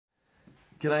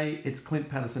G'day, it's Clint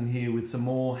Patterson here with some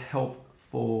more help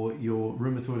for your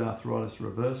rheumatoid arthritis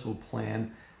reversal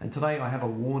plan. And today I have a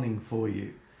warning for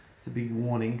you. It's a big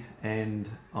warning, and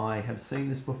I have seen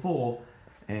this before,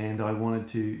 and I wanted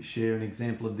to share an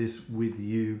example of this with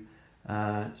you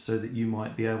so that you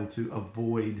might be able to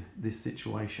avoid this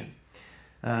situation.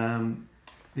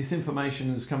 This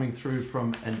information is coming through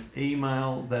from an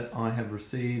email that I have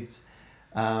received.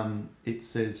 It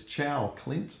says, "Ciao,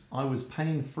 Clint. I was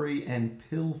pain-free and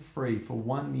pill-free for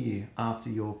 1 year after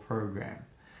your program.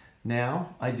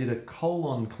 Now, I did a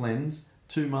colon cleanse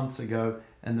 2 months ago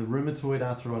and the rheumatoid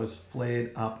arthritis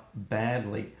flared up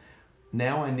badly.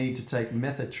 Now I need to take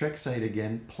methotrexate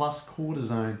again, plus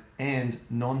cortisone and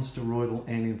non-steroidal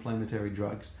anti-inflammatory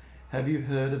drugs. Have you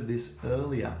heard of this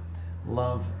earlier?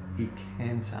 Love,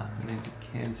 Ekanta." It means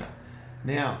Ekanta.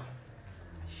 Now,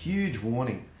 huge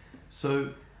warning.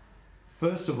 So,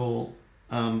 first of all,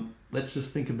 let's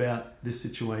just think about this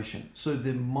situation. So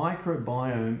the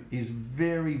microbiome is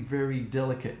very, very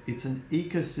delicate. It's an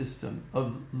ecosystem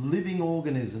of living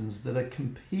organisms that are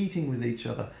competing with each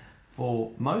other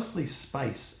for mostly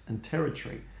space and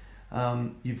territory.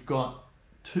 You've got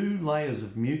 2 layers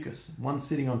of mucus, one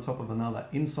sitting on top of another,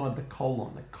 inside the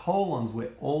colon. The colon's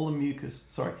where all the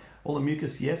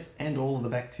mucus, yes, and all of the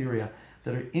bacteria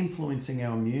that are influencing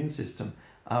our immune system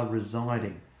are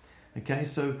residing. Okay,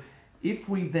 so if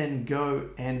we then go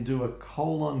and do a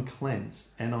colon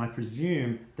cleanse, and I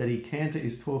presume that Ekanta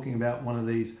is talking about one of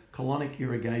these colonic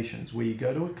irrigations where you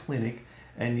go to a clinic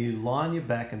and you lie on your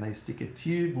back and they stick a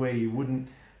tube where you wouldn't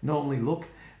normally look,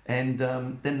 and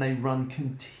then they run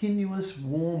continuous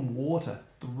warm water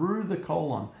through the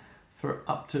colon for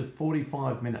up to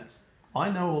 45 minutes. I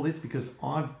know all this because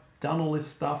I've done all this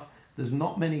stuff. There's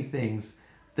not many things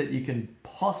that you can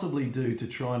possibly do to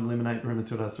try and eliminate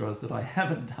rheumatoid arthritis that I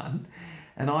haven't done.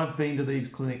 And I've been to these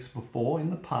clinics before in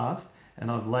the past, and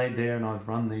I've laid there and I've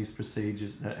run these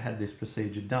procedures, had this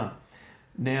procedure done.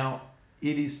 Now,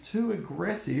 it is too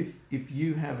aggressive if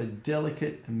you have a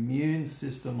delicate immune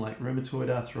system like rheumatoid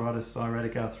arthritis,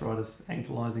 psoriatic arthritis,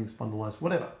 ankylosing spondylitis,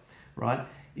 whatever, right?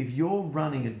 If you're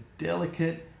running a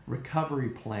delicate recovery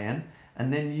plan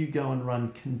and then you go and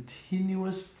run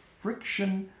continuous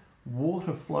friction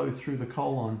water flow through the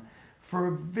colon for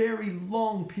a very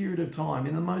long period of time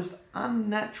in the most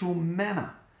unnatural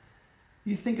manner,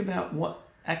 you think about what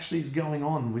actually is going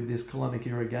on with this colonic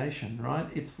irrigation, right?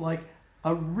 It's like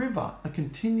a river, a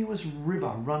continuous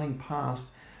river running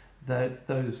past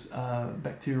those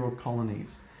bacterial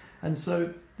colonies. And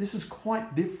so this is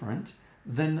quite different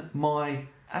than my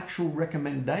actual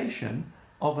recommendation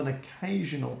of an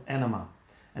occasional enema.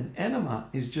 An enema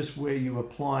is just where you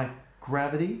apply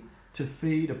gravity to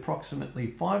feed approximately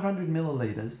 500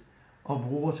 milliliters of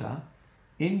water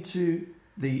into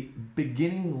the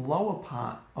beginning lower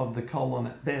part of the colon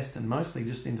at best, and mostly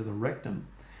just into the rectum.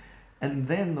 And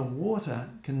then the water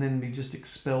can then be just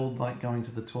expelled like going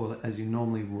to the toilet as you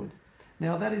normally would.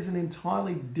 Now that is an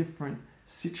entirely different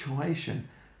situation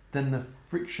than the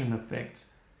friction effect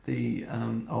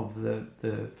of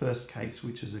the first case,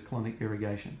 which is a colonic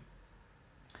irrigation.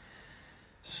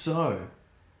 So,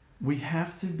 we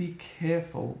have to be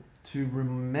careful to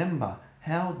remember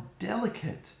how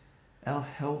delicate our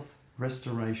health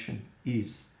restoration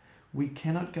is. We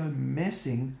cannot go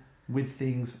messing with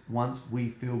things once we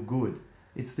feel good.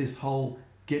 It's this whole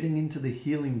getting into the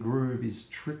healing groove is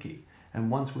tricky. And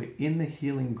once we're in the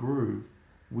healing groove,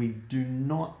 we do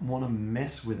not want to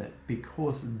mess with it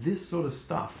because this sort of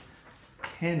stuff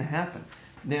can happen.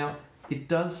 Now, it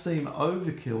does seem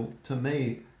overkill to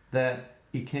me that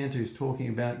Ekanta is talking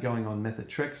about going on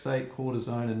methotrexate,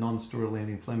 cortisone, and non-steroidal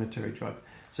anti-inflammatory drugs.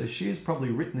 So she has probably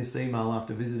written this email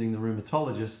after visiting the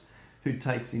rheumatologist, who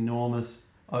takes enormous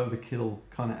overkill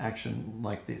kind of action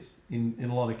like this. In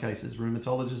a lot of cases,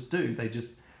 rheumatologists do. They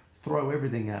just throw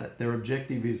everything at it. Their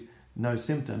objective is no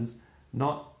symptoms,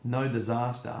 not no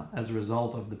disaster as a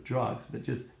result of the drugs, but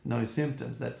just no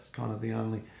symptoms. That's kind of the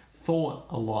only thought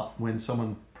a lot when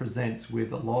someone presents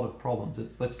with a lot of problems.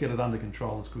 It's let's get it under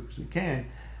control as quick as we can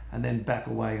and then back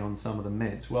away on some of the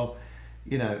meds. Well,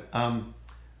 you know,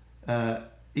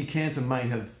 Ekanta may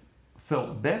have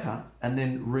felt better and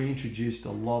then reintroduced a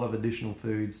lot of additional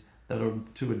foods that are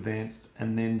too advanced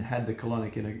and then had the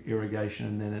colonic irrigation,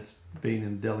 and then it's been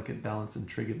in delicate balance and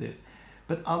triggered this.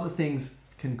 But other things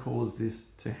can cause this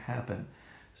to happen.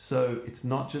 So it's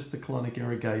not just the colonic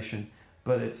irrigation,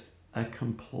 but it's a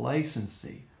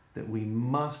complacency that we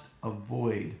must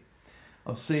avoid.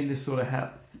 I've seen this sort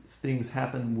of things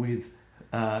happen with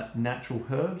natural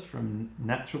herbs from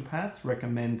naturopaths,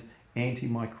 recommend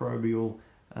antimicrobial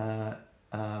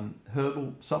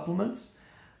herbal supplements.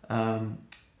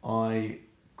 I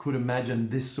could imagine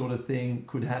this sort of thing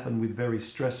could happen with very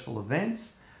stressful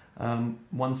events.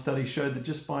 One study showed that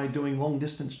just by doing long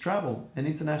distance travel and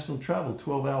international travel,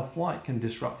 12-hour flight can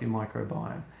disrupt your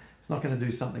microbiome. It's not going to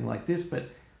do something like this, but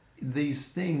these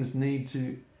things we need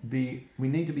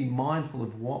to be mindful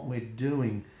of what we're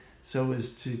doing so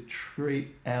as to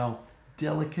treat our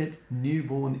delicate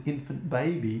newborn infant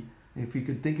baby, if you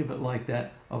could think of it like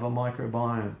that, of a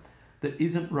microbiome that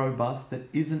isn't robust, that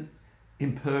isn't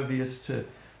impervious to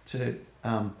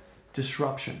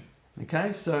disruption.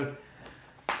 Okay, so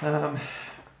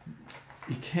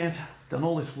you can't, it's done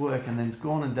all this work and then it's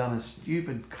gone and done a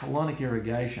stupid colonic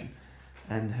irrigation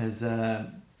and has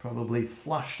probably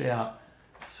flushed out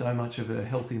so much of her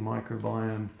healthy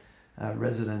microbiome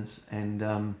residence,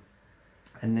 and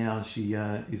now she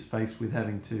is faced with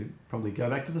having to probably go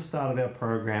back to the start of our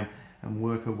program and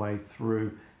work her way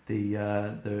through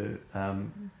the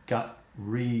gut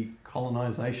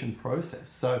recolonization process.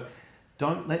 So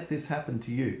don't let this happen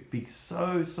to you. Be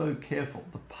so careful.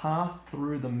 The path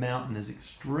through the mountain is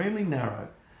extremely narrow,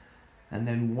 and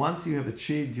then once you have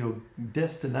achieved your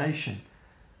destination,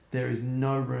 there is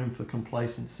no room for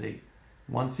complacency.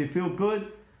 Once you feel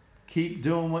good, keep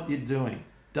doing what you're doing.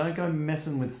 Don't go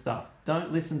messing with stuff.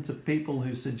 Don't listen to people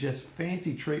who suggest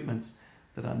fancy treatments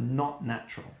that are not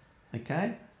natural,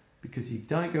 okay? Because you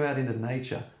don't go out into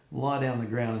nature, lie down on the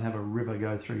ground and have a river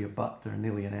go through your butt for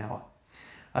nearly an hour.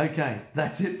 Okay,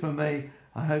 that's it for me.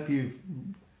 I hope you've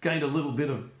gained a little bit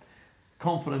of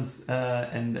confidence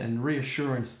and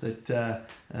reassurance that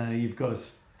you've got to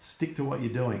stick to what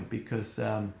you're doing, because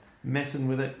messing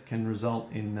with it can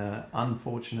result in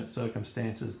unfortunate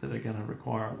circumstances that are going to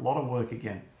require a lot of work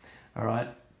again. All right,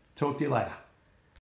 talk to you later.